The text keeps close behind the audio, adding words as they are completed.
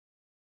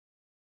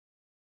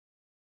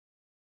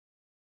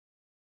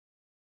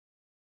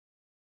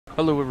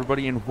Hello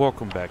everybody and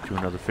welcome back to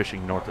another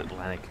Fishing North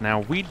Atlantic.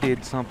 Now we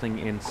did something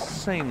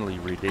insanely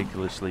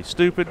ridiculously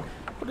stupid,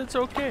 but it's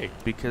okay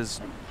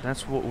because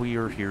that's what we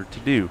are here to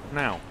do.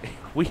 Now,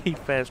 we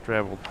fast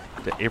traveled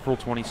to April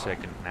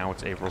 22nd, now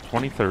it's April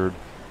 23rd,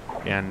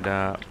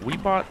 and we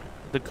bought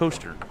the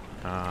coaster.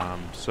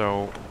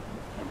 So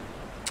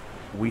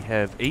we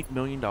have $8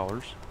 million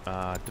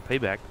to pay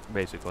back,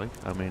 basically.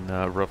 I mean,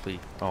 roughly,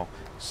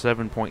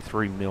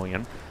 $7.3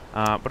 million.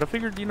 But I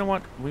figured, you know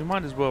what, we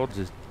might as well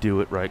just do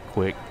it right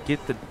quick,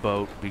 get the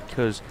boat,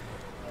 because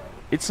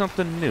it's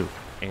something new,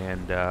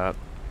 and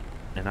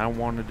I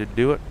wanted to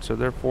do it, so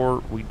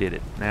therefore we did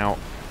it. Now,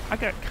 I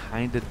got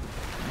kind of,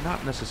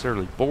 not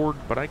necessarily bored,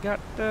 but I got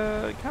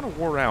kind of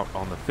wore out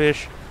on the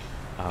fish,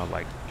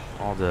 like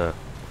all the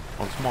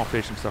small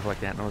fish and stuff like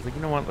that, and I was like,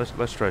 you know what,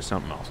 let's try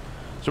something else.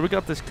 So we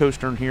got this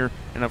coaster in here,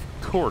 and of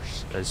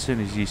course, as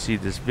soon as you see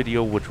this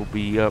video, which will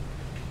be up,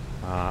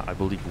 I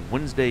believe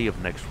Wednesday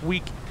of next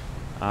week,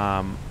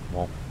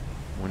 well,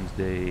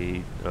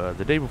 Wednesday,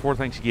 the day before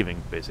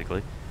Thanksgiving,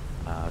 basically.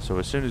 So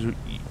as soon as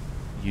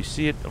you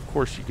see it, of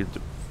course, you can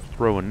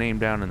throw a name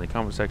down in the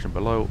comment section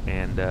below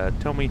and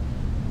tell me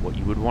what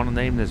you would want to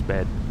name this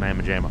bad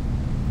mamma jamma.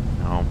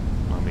 Now,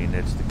 I mean,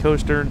 it's the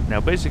coaster.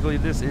 Now, basically,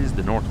 this is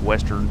the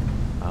Northwestern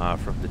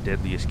from the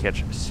Deadliest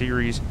Catch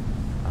series.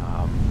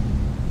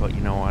 But,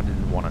 you know, I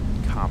didn't want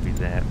to copy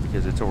that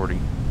because it's already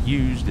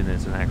used and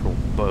it's an actual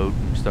boat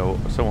and so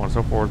on and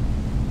so forth.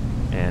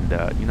 And,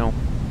 you know,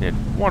 I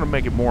want to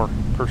make it more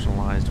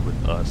personalized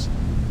with us.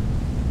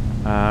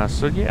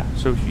 So yeah,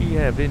 so if you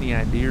have any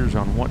ideas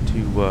on what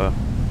to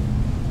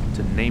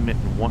name it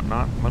and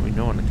whatnot, let me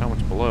know in the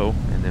comments below,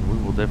 and then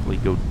we will definitely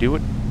go do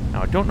it.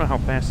 Now, I don't know how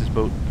fast this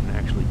boat can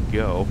actually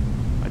go.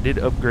 I did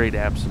upgrade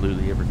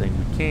absolutely everything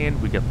we can.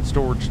 We got the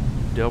storage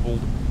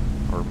doubled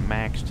or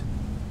maxed,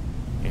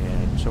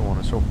 and so on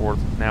and so forth.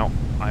 Now,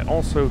 I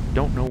also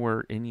don't know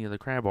where any of the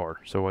crab are,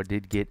 so I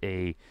did get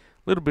a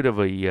little bit of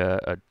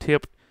a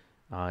tip.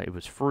 It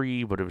was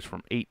free, but it was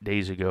from 8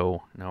 days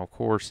ago. Now, of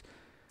course,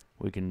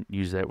 we can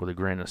use that with a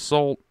grain of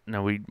salt.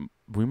 Now, we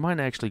might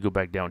actually go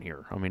back down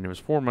here. I mean, it was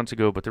 4 months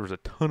ago, but there was a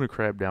ton of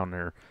crab down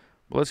there.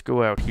 But let's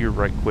go out here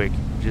right quick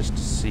just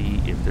to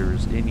see if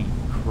there's any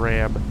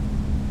crab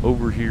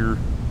over here.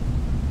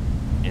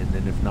 And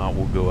then if not,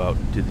 we'll go out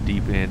to the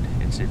deep end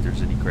and see if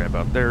there's any crab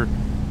out there.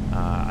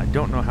 I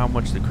don't know how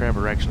much the crab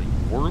are actually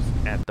worth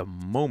at the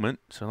moment,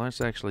 so let's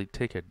actually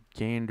take a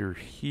gander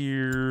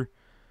here.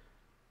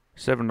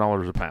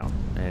 $7 a pound,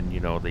 and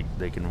you know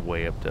they can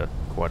weigh up to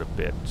quite a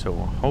bit. So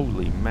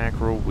holy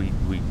mackerel, we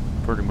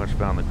pretty much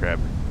found the crab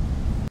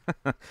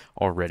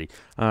already.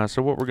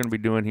 So what we're going to be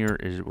doing here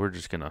is we're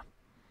just gonna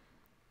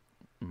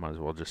might as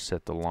well just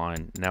set the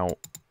line. Now,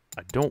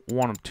 I don't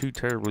want them too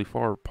terribly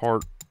far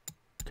apart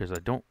because I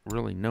don't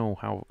really know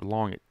how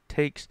long it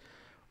takes.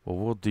 Well,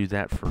 we'll do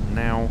that for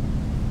now.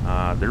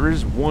 There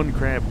is one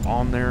crab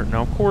on there.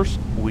 Now, of course,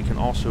 we can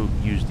also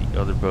use the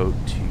other boat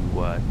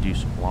to do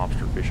some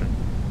lobster fishing.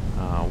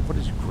 What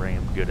is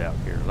Graham good out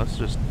here? Let's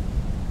just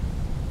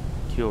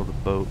kill the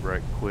boat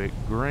right quick.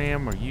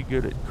 Graham, are you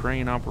good at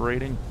crane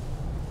operating?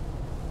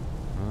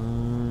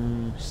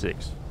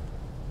 6.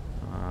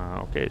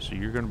 Okay, so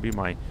you're going to be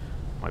my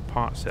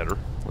pot setter,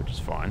 which is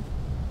fine.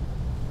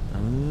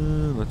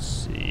 Let's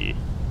see.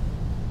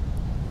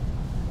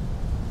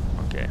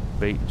 Okay,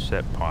 bait and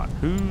set pot.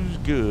 Who's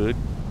good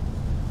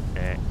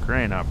at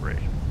crane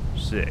operation?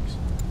 6.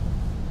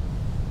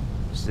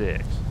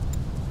 6.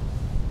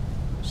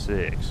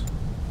 6.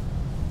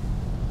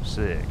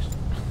 6.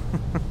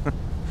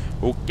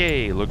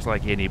 Okay, looks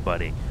like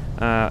anybody.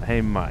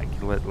 Hey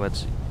Mike,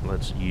 let's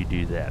you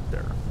do that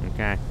there.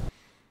 Okay.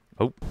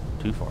 Oh,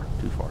 too far.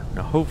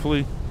 Now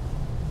hopefully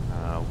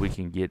we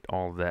can get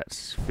all of that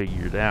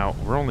figured out.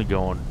 We're only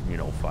going, you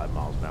know, 5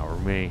 miles an hour.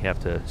 We may have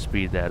to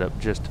speed that up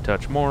just a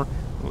touch more.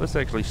 But let's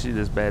actually see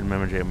this bad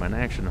mamma jamma in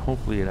action.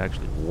 Hopefully it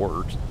actually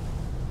works.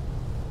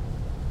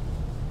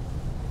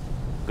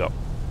 Go.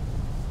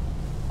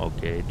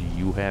 Okay, do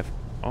you have...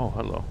 Oh,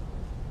 hello.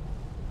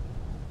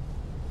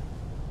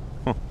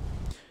 Huh.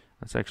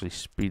 Let's actually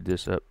speed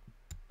this up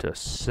to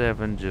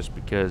 7 just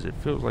because it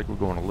feels like we're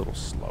going a little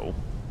slow.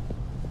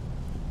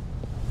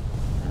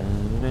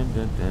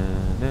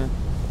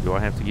 Do I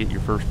have to get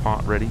your first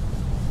pot ready?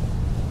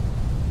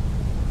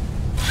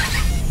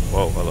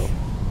 Whoa, hello.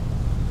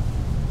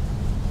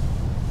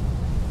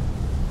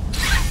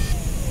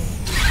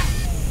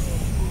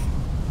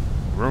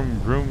 Vroom,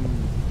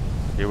 vroom.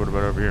 Okay, what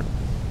about over here?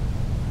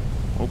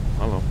 Oh,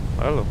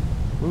 hello.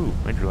 Ooh,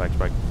 major lag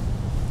spike.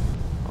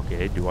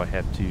 Okay, do I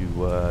have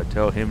to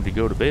tell him to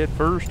go to bed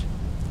first?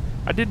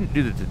 I didn't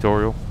do the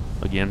tutorial,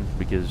 again,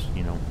 because,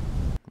 you know,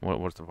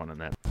 what's the fun in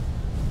that?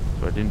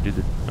 So I didn't do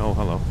the... Oh,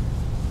 hello.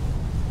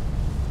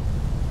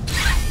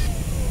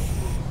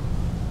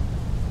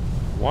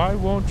 Why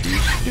won't you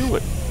do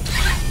it?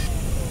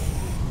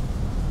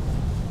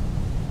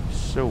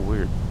 So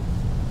weird.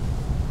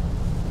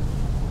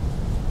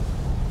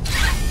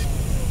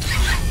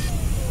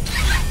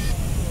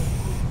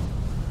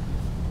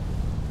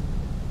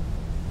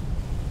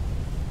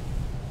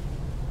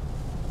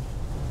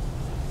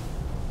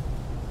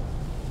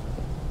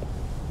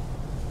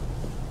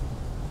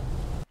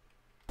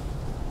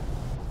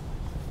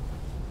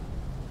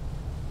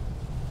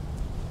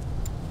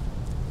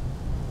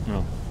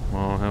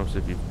 helps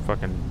if you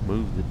fucking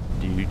move the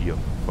dude, you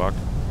fuck.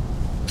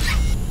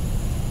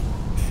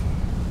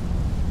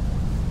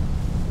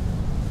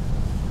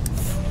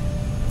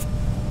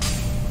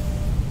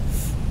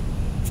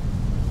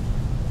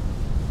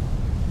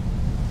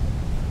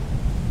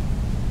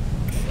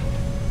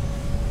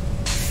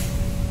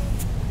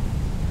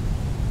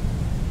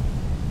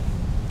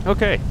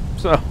 Okay,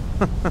 so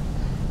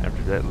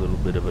after that little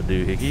bit of a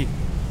doohickey,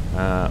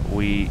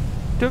 we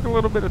took a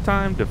little bit of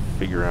time to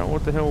figure out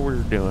what the hell we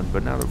were doing,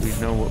 but now that we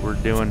know what we're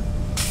doing,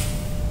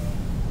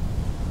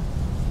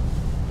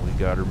 we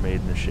got her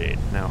made in the shade.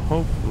 Now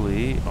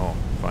hopefully, oh,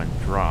 if I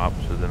drop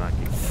so then I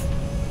can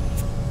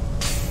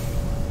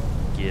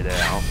get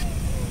out,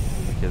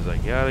 because I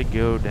gotta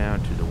go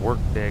down to the work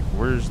deck.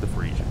 Where's the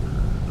freezer?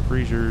 The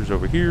freezer's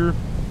over here.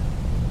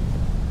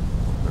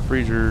 The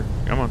freezer,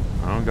 come on,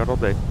 I don't got all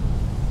day.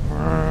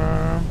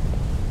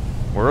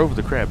 We're over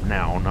the crab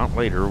now, not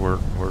later. We're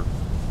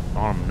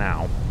on them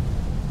now.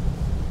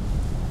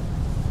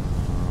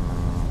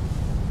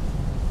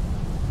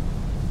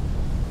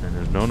 And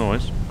there's no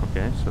noise.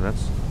 Okay, so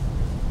that's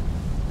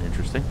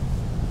interesting.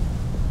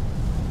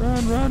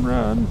 Run, run,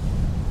 run.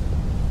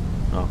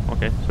 Oh,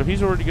 okay. So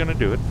he's already gonna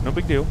do it. No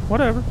big deal.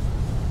 Whatever.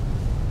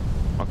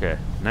 Okay,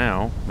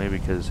 now, maybe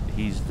because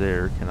he's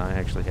there, can I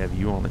actually have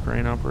you on the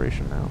crane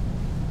operation now?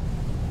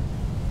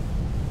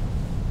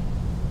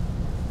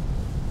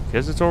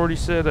 Because it's already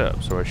set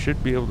up, so I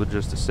should be able to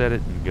just set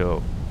it and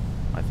go,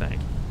 I think.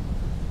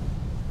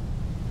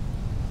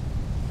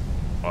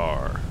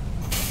 R.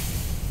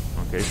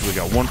 Okay, so we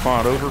got one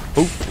pot over.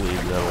 Hopefully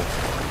that'll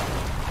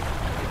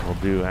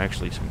do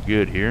actually some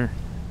good here.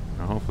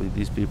 Now hopefully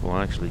these people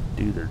actually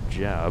do their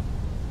job.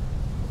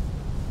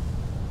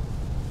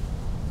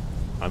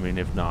 I mean,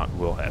 if not,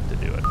 we'll have to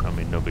do it. I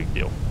mean, no big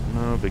deal.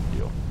 No big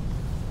deal.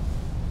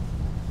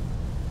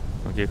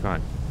 Okay,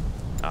 fine.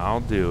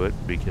 I'll do it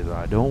because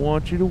I don't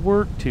want you to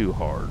work too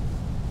hard.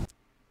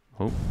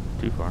 Oh,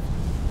 too far.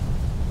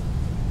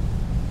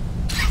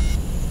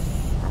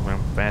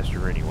 I'm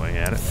faster anyway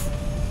at it.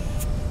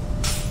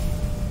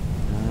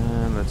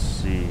 Let's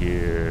see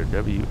here.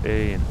 W,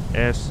 A, and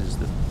S is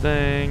the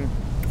thing.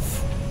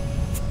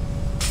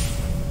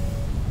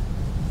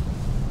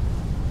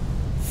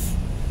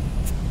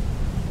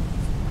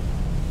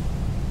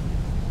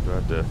 Do I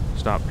have to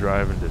stop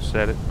driving to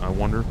set it, I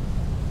wonder?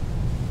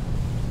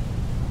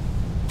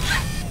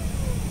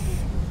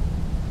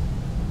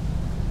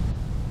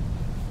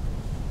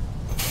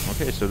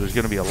 Okay, so there's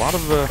going to be a lot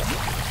of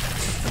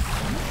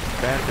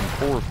back and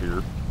forth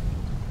here.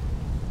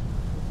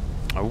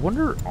 I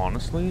wonder,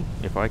 honestly,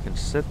 if I can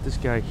set this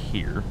guy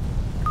here,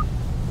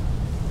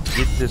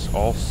 get this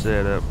all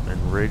set up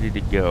and ready to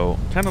go,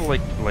 kind of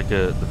like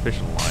the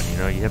fishing line. You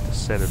know, you have to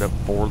set it up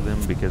for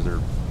them because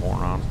they're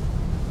morons.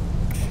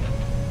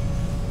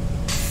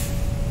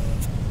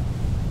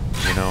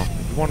 You know,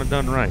 if you want it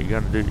done right, you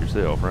got to do it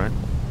yourself, right?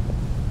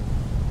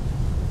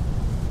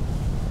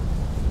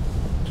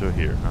 So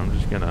here, I'm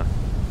just gonna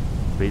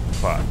bait the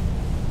pot.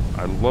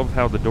 I love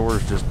how the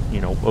doors just,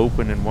 you know,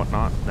 open and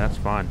whatnot. That's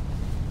fine.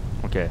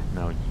 Okay,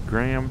 now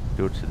Graham,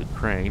 go to the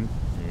crane,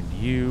 and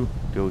you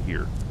go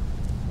here.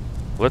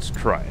 Let's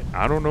try it.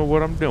 I don't know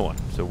what I'm doing,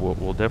 so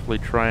we'll definitely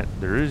try it.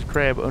 There is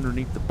crab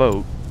underneath the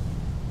boat,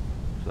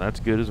 so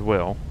that's good as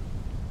well.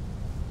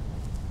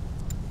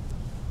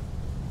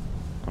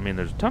 I mean,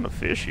 there's a ton of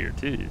fish here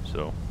too,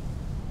 so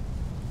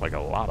like a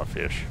lot of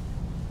fish.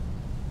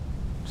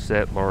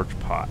 Set large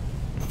pot.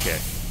 Okay.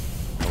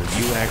 Now will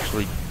you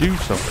actually do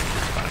something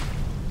this time?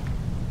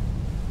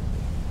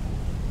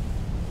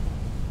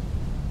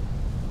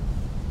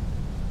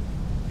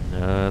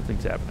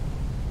 Nothing's happening.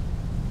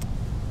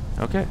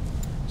 Okay.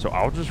 So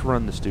I'll just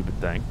run the stupid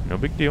thing. No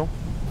big deal.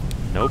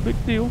 No big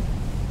deal.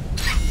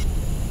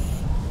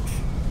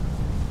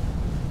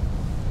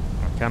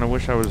 I kind of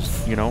wish I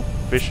was, you know,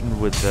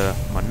 fishing with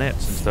my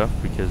nets and stuff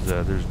because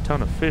there's a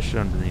ton of fish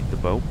underneath the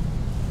boat.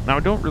 Now I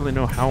don't really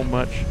know how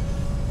much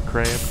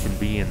crab can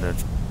be in the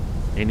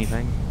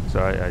anything,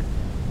 so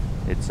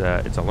it's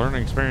a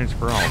learning experience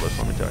for all of us,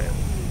 let me tell you.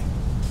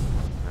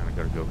 And I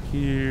gotta go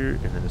here,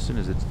 and then as soon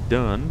as it's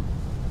done,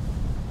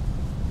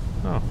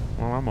 oh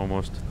well, I'm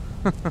almost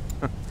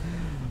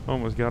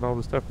got all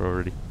the stuff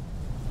already,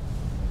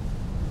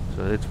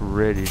 so it's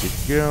ready to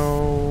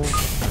go.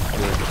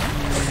 Good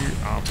here,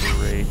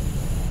 operate.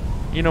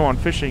 You know, on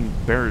fishing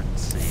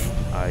Barentssee,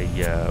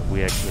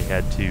 we actually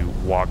had to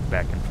walk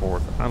back and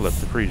forth. I left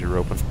the freezer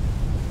open.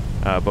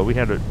 But we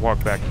had to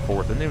walk back and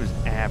forth, and it was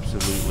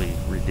absolutely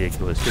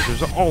ridiculous because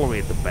it was all the way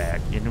at the back,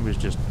 and it was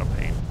just a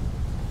pain.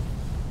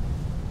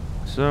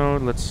 So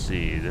let's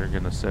see, they're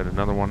gonna set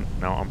another one.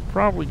 Now I'm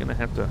probably gonna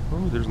have to.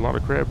 Oh, there's a lot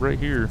of crab right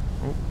here.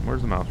 Oh,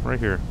 where's the mouse? Right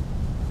here.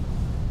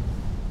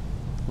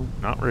 Oh,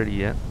 not ready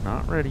yet.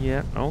 Not ready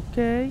yet.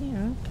 Okay,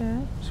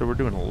 okay. So we're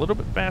doing a little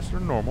bit faster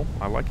than normal.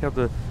 I like how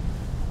the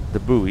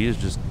buoy is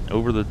just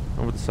over the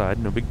side.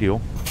 No big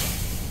deal.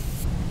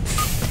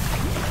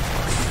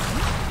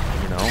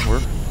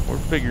 We're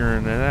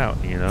figuring it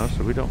out, you know,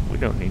 so we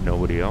don't need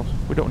nobody else.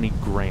 We don't need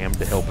Graham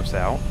to help us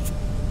out.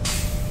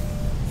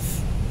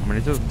 I mean,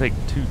 it doesn't take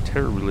too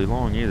terribly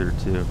long either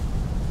to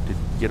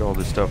get all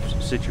this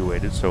stuff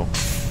situated, so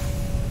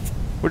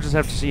we'll just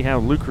have to see how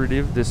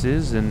lucrative this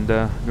is and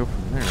go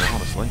from there,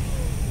 honestly.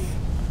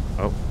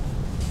 Oh,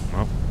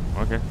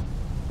 okay.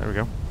 There we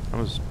go. That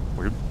was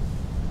weird.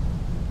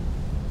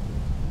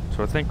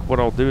 So I think what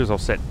I'll do is I'll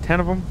set 10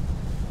 of them,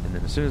 and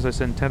then as soon as I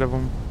send 10 of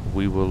them,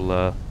 we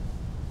will,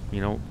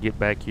 you know, get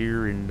back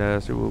here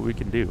and see what we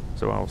can do.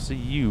 So I'll see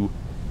you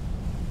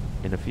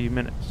in a few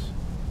minutes.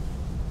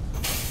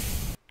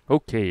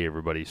 Okay,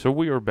 everybody. So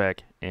we are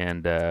back,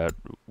 and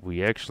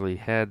we actually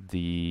had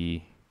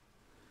the...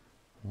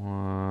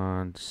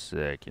 One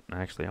second.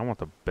 Actually, I want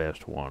the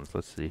best ones.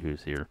 Let's see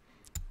who's here.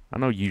 I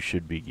know you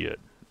should be good.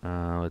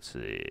 Let's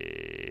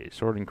see.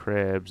 Sorting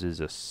crabs is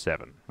a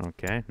 7.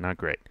 Okay, not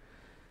great.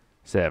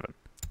 7.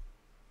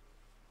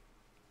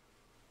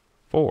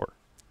 4.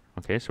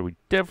 Okay, so we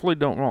definitely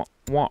don't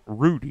want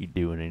Rudy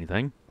doing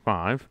anything.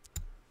 5.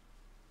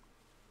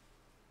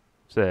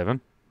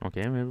 7.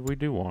 Okay, maybe we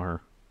do want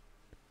her.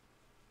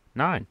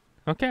 9.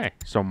 Okay,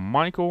 so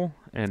Michael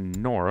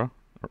and Nora,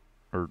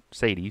 or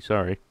Sadie,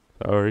 sorry,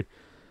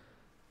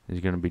 is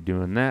going to be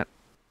doing that.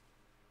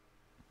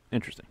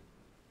 Interesting.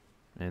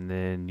 And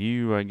then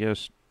you, I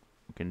guess,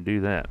 can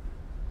do that.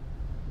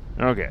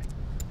 Okay,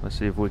 let's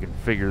see if we can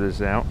figure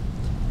this out.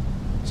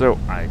 So,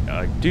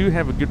 I do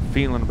have a good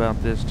feeling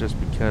about this just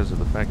because of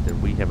the fact that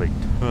we have a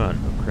ton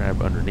of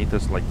crab underneath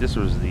us. Like, this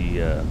was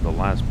the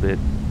last bit,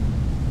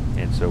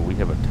 and so we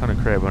have a ton of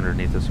crab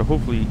underneath us. So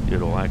hopefully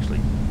it'll actually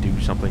do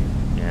something,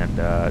 and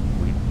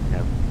we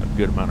have a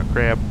good amount of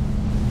crab.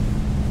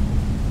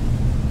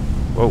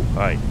 Whoa,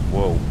 hi,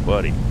 whoa,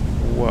 buddy,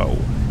 whoa,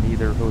 hey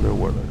there, ho there,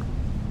 whoa there.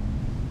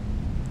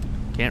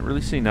 Can't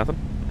really see nothing.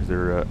 Is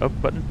there a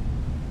up button?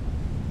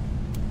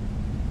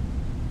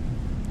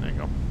 There you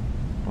go.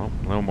 Oh,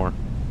 a little more.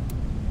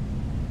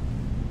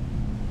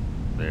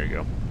 There you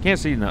go. Can't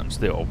see nothing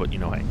still, but you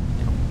know, hey,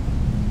 you know,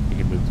 you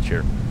can move the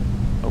chair.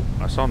 Oh,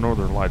 I saw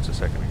Northern Lights a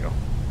second ago.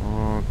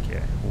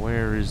 Okay,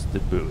 where is the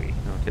buoy?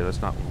 Okay,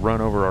 let's not run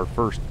over our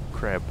first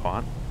crab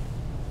pot.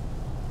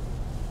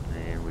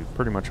 And we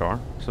pretty much are,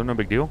 so no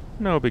big deal.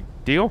 No big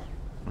deal.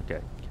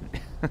 Okay.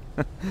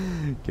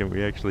 Can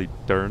we actually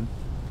turn,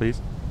 please?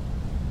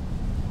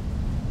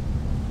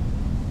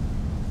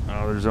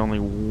 Oh, there's only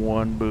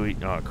one buoy.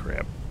 Oh,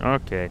 crap.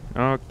 Okay,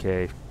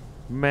 okay.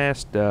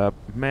 Messed up,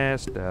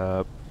 messed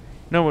up.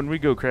 No, when we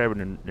go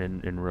crabbing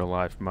in real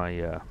life,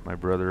 my my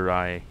brother,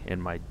 I,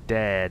 and my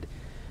dad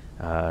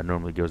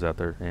normally goes out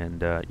there,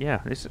 and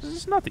yeah,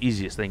 it's not the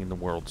easiest thing in the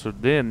world. So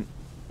then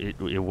it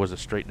was a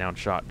straight down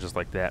shot just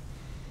like that,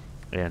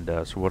 and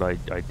so what I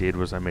did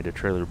was I made a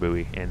trailer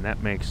buoy, and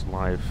that makes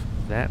life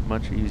that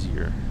much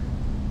easier.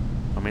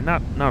 I mean,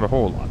 not a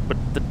whole lot, but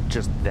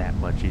just that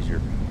much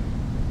easier.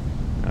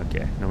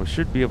 Okay, now we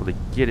should be able to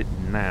get it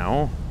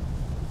now.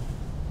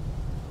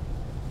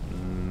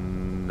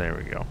 There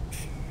we go.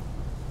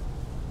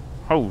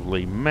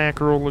 Holy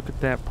mackerel, look at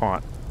that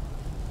pot.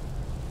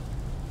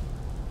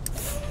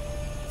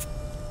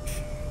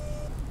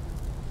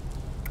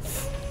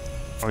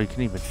 Oh, you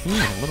can even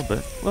hear it a little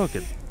bit. Look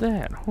at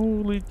that.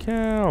 Holy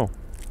cow.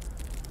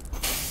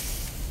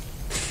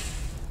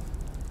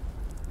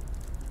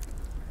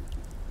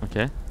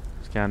 Okay,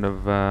 it's kind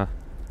of,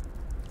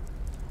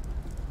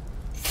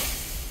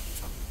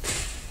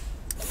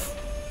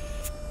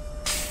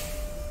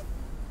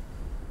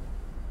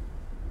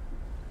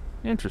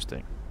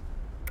 interesting.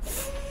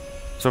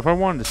 So if I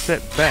wanted to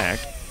set back,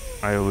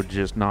 I would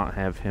just not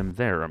have him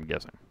there, I'm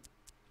guessing.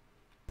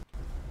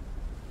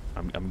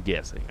 I'm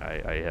guessing.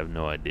 I have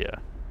no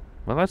idea.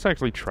 Well, let's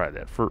actually try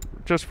that.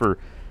 Just for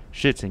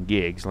shits and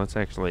gigs, let's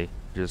actually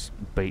just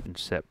bait and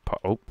set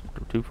pot. Oh,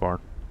 too far.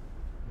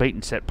 Bait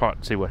and set pot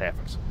and see what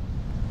happens.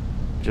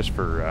 Just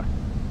for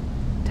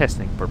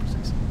testing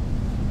purposes.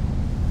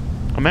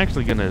 I'm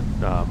actually going to,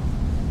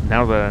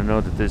 now that I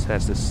know that this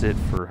has to sit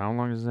for, how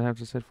long does it have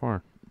to sit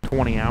for?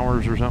 20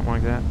 hours or something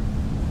like that.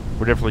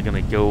 We're definitely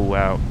going to go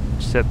out,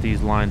 set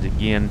these lines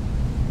again,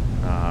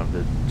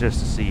 just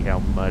to see how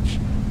much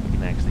we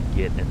can actually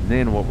get. And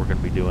then what we're going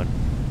to be doing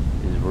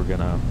is we're going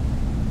to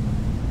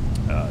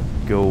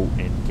go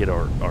and get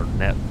our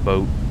net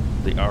boat,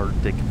 the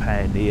Arctic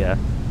Pioneer.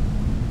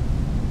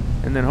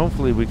 And then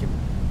hopefully we can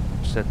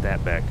set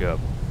that back up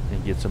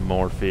and get some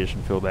more fish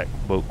and fill that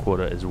boat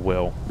quota as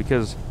well.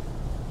 Because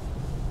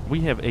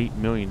we have $8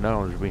 million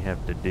we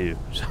have to do.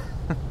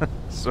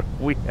 So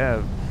we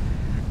have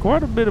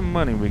quite a bit of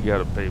money we got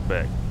to pay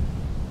back.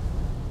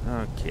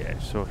 Okay,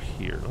 so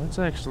here, let's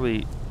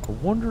actually, I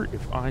wonder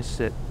if I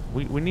set,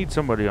 we need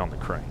somebody on the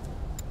crane,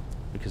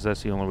 because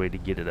that's the only way to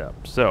get it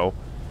up. So,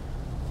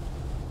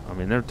 I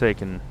mean, they're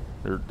taking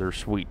their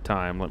sweet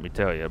time, let me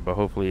tell you, but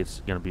hopefully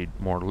it's going to be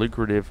more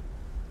lucrative.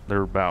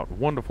 They're about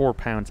 1 to 4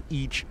 pounds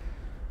each,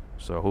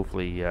 so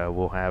hopefully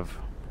we'll have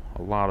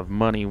a lot of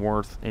money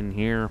worth in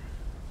here.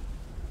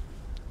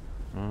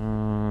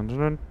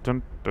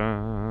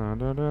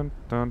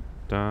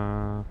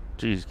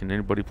 Jeez, can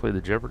anybody play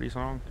the Jeopardy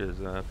song?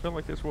 Because I feel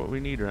like that's what we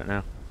need right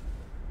now.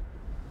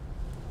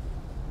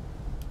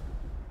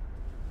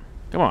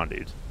 Come on,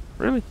 dudes.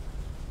 Really?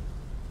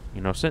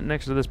 You know, sitting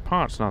next to this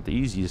pot's not the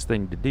easiest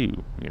thing to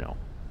do, you know.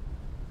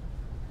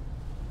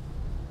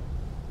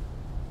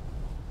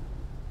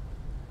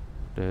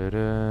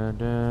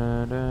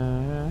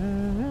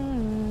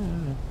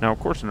 Now, of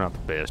course, they're not the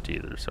best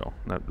either, so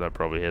that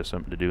probably has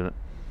something to do with it.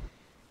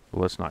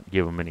 But let's not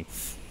give them any.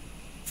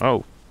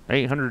 Oh,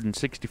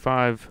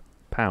 865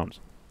 pounds.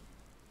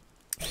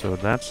 So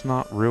that's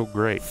not real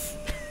great.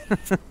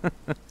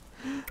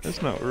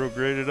 That's not real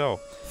great at all.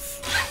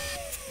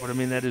 But I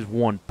mean, that is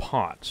one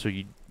pot. So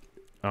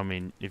I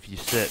mean, if you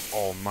set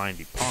all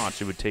 90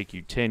 pots, it would take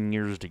you 10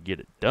 years to get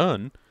it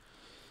done.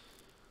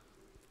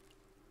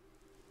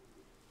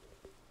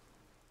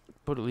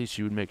 But at least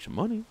you would make some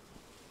money.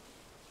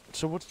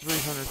 So what's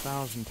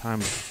 300,000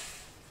 times,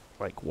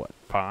 like, what,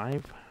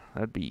 5?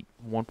 That'd be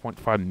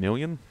 1.5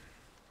 million?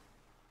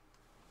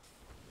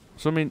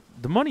 So, I mean,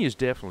 the money is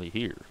definitely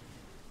here.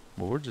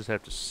 Well, we'll just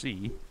have to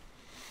see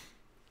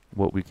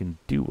what we can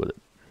do with it.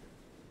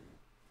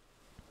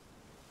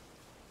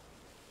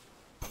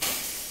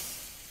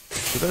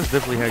 So that's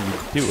definitely how you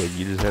do it.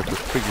 You just have to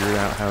figure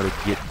out how to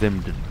get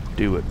them to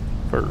do it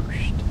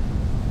first.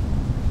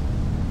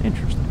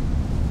 Interesting.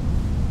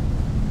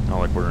 Not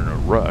like we're in a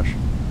rush.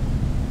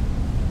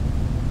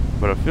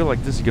 But I feel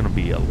like this is going to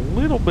be a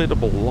little bit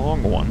of a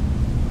long one.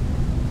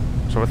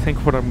 So I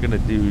think what I'm going to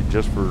do,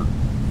 just for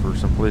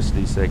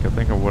simplicity's sake, I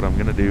think what I'm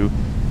going to do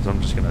is I'm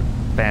just going to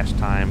fast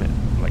time it,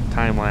 like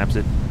time lapse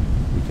it,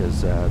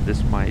 because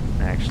this might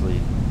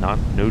actually,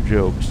 no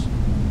jokes,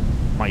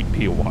 might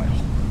be a while.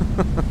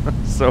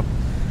 So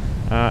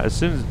as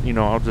soon as, you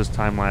know, I'll just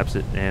time lapse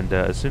it, and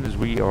as soon as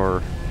we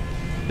are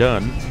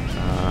done,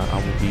 I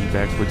will be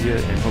back with you,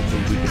 and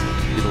hopefully we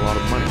can get a lot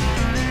of money.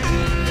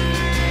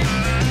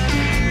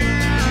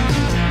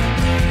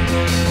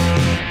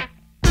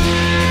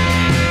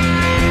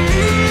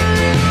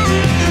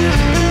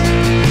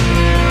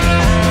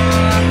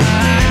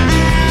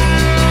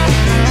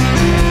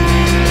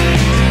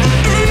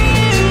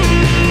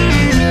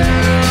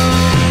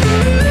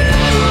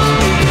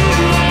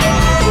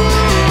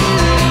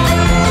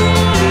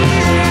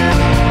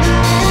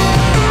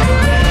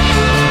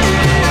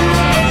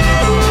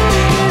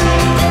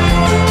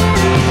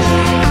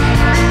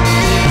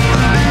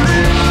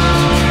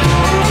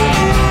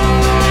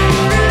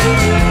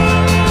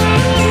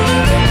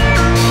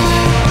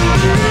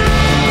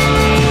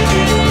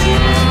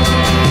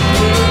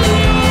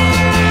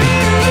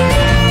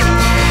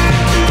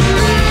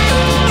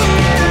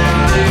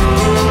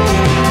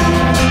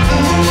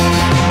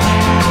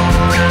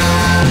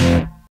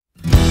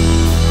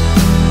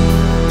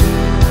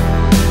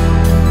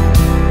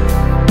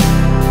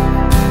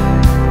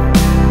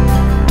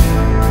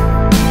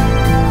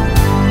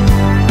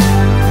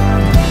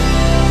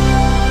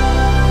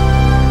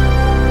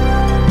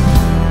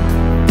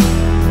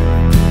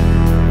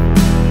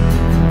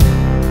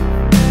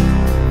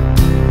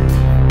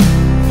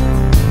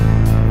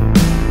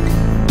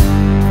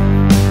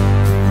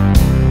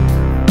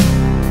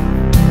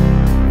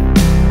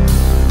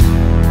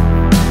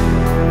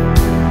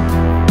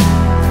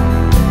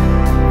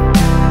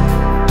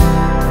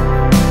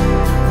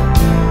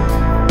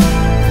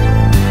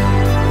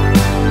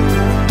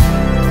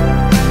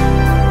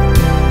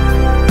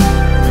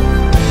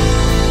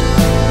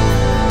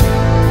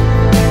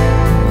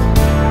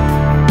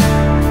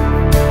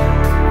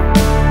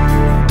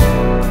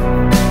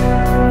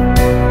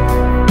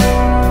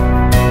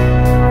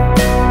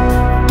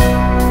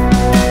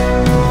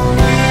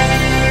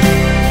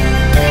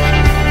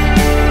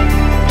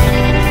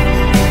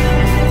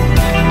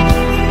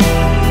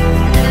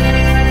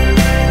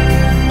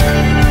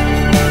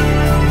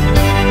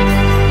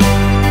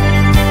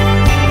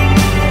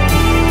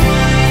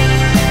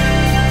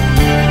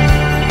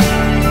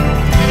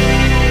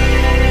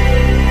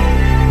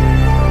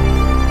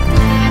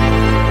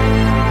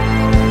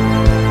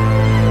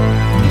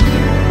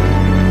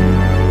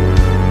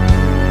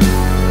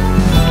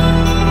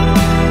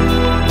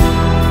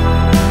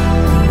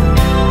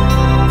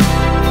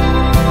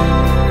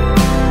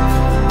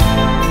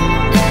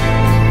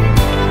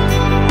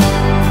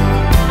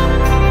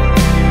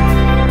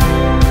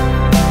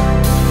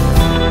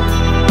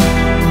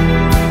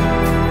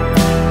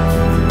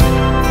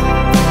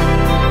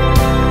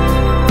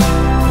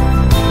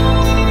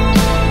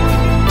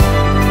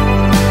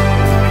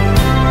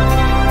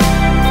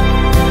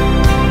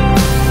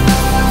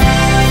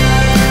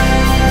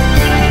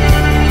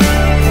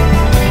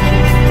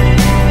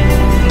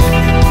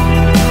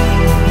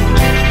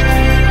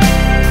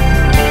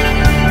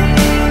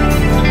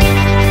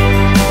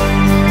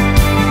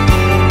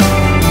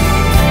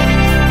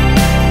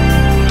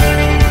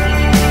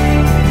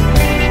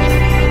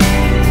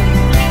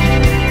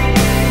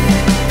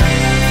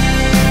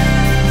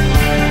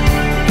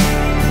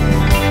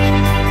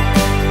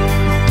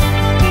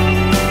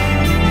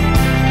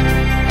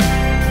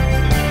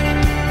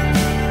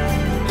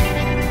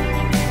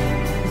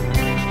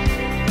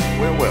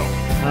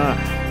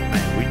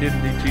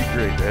 didn't do too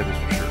great, that is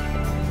for sure.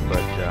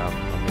 But I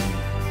mean,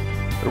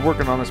 they're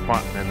working on this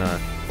spot, and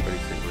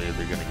basically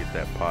they're going to get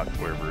that pot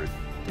wherever it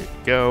did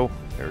go.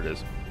 There it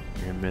is.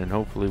 And then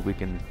hopefully we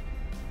can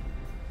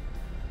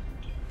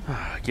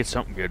get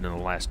something good in the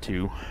last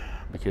two,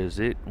 because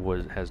it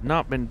has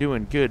not been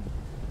doing good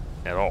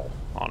at all,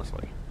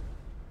 honestly.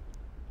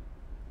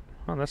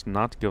 Oh, that's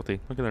not guilty.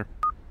 Look at there.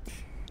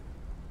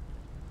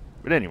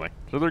 But anyway,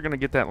 so they're going to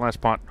get that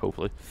last pot,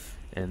 hopefully.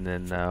 And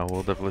then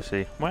we'll definitely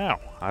see. Wow,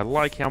 I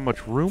like how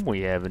much room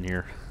we have in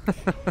here.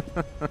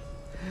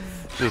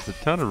 Just a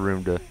ton of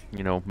room to,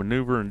 you know,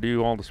 maneuver and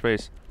do all the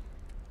space.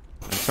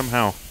 And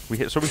somehow, we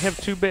have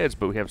 2 beds,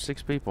 but we have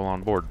 6 people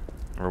on board.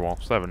 Or, well,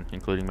 7,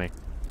 including me.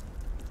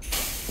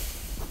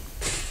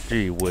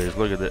 Gee whiz,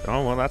 look at that.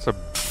 Oh, well, that's a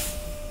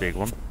big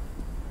one.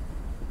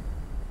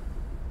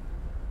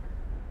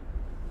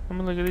 I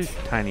mean, look at these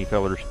tiny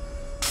fellers.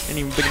 Ain't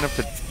even big enough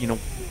to, you know,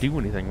 do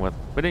anything with.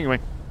 But anyway.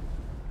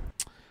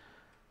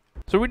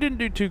 So we didn't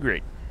do too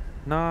great.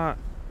 Not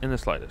in the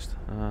slightest.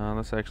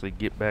 Let's actually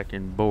get back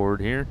in board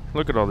here.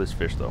 Look at all this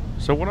fish, though.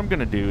 So what I'm going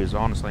to do is,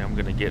 honestly, I'm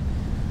going to get...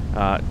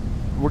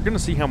 we're going to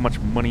see how much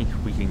money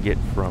we can get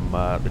from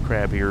the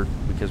crab here,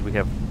 because we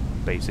have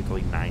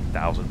basically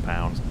 9,000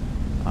 pounds,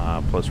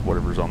 plus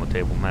whatever's on the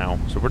table now.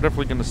 So we're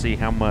definitely going to see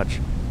how much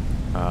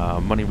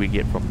money we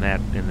get from that,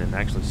 and then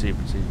actually see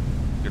if it's going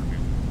to be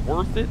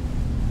worth it.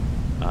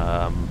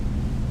 I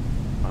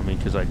mean,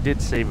 because I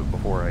did save it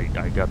before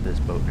I got this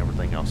boat and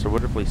everything else. So we'll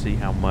definitely see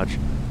how much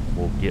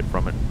we'll get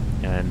from it.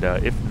 And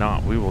if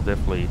not, we will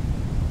definitely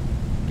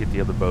get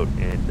the other boat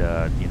and,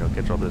 you know,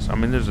 catch all this. I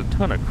mean, there's a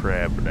ton of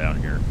crab down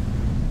here.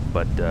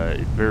 But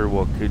it very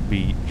well could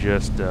be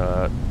just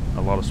a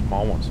lot of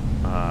small ones.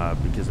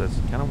 Because that's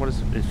kind of what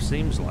it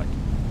seems like.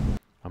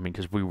 I mean,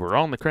 because we were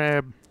on the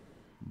crab.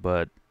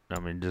 But, I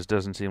mean, it just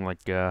doesn't seem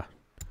like...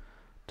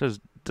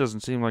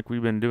 doesn't seem like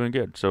we've been doing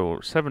good. So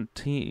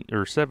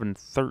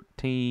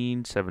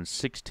 713,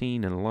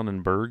 716 in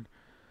Lunenburg,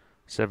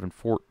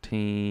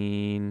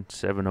 714,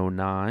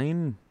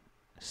 709,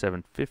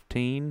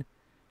 715,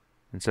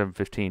 and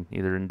 715,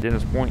 either in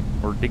Dennis Point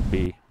or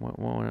Digby. What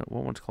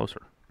one's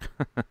closer?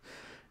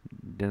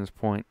 Dennis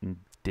Point and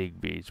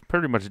Digby. It's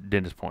pretty much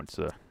Dennis Point's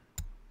the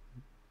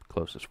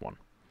closest one.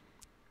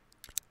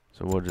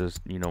 So we'll just,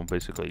 you know,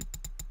 basically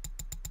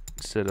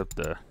set up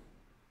the...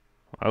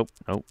 Oh,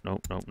 nope.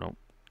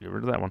 Get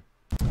rid of that one.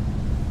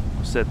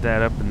 We'll set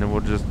that up, and then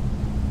we'll just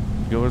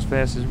go as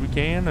fast as we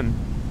can and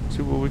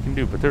see what we can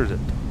do. But there's a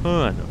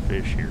ton of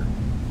fish here.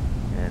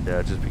 And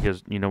just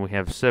because, you know, we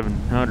have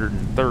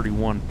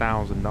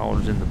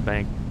 $731,000 in the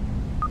bank,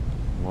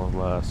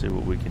 we'll see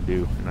what we can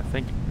do. And I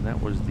think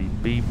that was the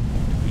beep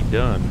to be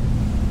done.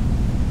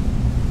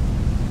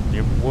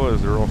 If it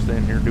was, they're all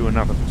standing here doing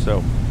nothing.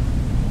 So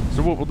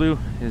what we'll do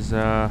is...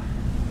 well,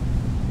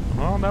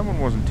 that one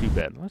wasn't too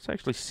bad. Let's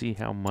actually see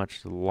how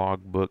much the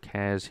logbook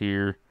has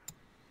here.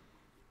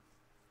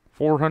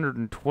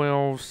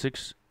 412,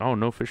 6... Oh,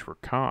 no fish were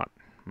caught.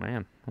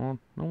 Man, well,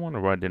 no wonder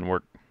why it didn't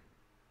work.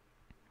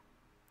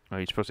 Oh,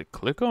 you're supposed to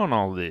click on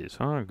all these.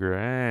 Oh,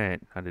 great.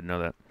 I didn't know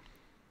that.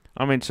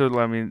 I mean, so,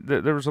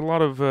 there was a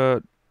lot of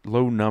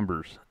low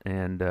numbers.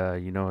 And,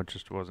 you know, it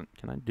just wasn't...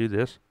 Can I do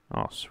this?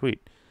 Oh,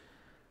 sweet.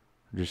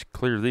 Just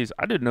clear these.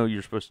 I didn't know you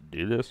were supposed to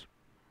do this.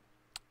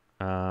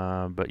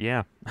 But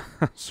yeah,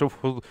 so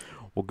we'll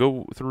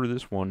go through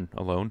this one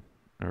alone,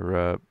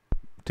 or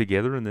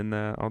together, and then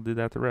I'll do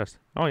that the rest.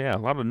 Oh yeah, a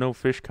lot of no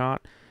fish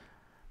caught,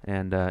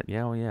 and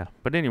yeah, well, yeah.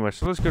 But anyway,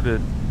 so let's go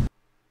to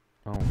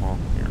well,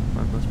 here.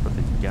 Let's put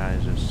these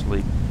guys to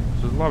sleep.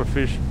 So there's a lot of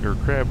fish or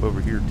crab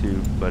over here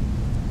too, but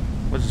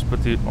let's just put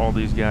all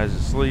these guys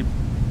to sleep,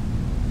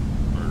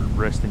 or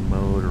resting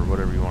mode, or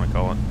whatever you want to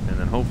call it, and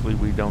then hopefully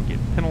we don't get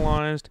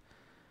penalized.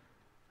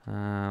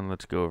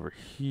 Let's go over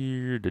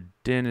here to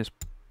Dennis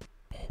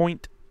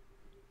Point.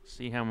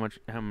 See how much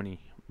money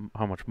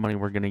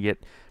we're gonna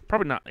get.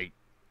 Probably not a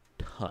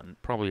ton.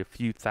 Probably a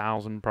few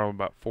thousand. Probably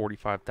about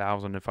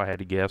 45,000 if I had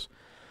to guess.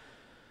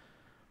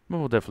 But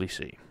we'll definitely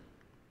see.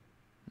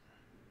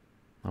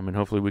 I mean,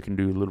 hopefully we can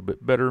do a little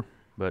bit better.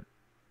 But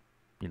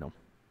you know,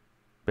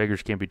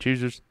 beggars can't be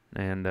choosers,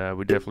 and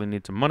we definitely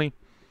need some money.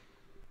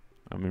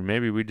 I mean,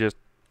 maybe we just.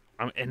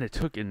 And it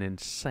took an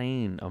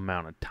insane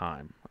amount of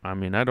time. I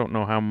mean, I don't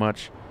know how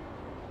much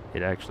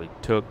it actually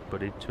took,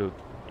 but it took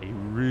a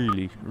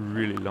really,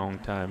 really long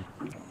time.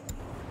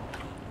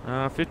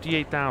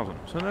 58,000.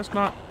 So that's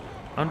not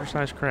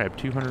undersized crab,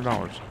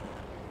 $200.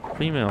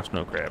 Female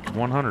snow crab,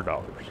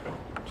 $100.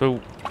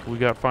 So we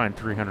got fined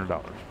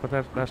 $300. But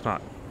that's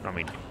not, I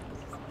mean,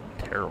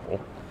 terrible.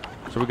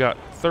 So we got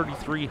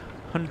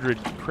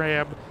 3,300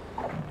 crab,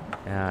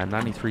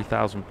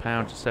 93,000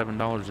 pounds,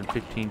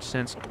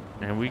 $7.15.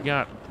 And we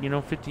got, you know,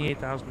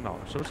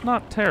 $58,000. So it's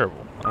not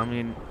terrible. I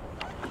mean,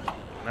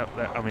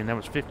 that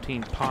was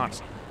 15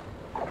 pots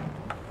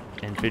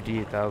and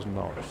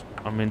 $58,000.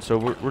 I mean, so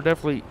we're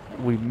definitely,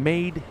 we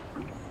made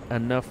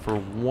enough for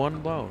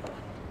one load.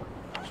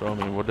 So I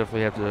mean, we'll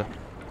definitely have to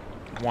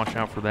watch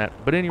out for that.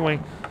 But anyway,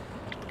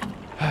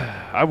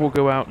 I will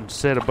go out and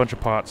set a bunch of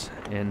pots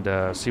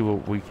and see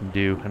what we can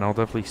do. And I'll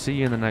definitely see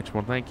you in the next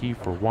one. Thank you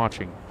for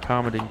watching,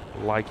 commenting,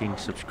 liking,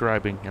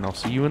 subscribing, and I'll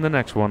see you in the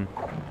next one.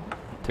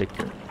 Take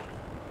care.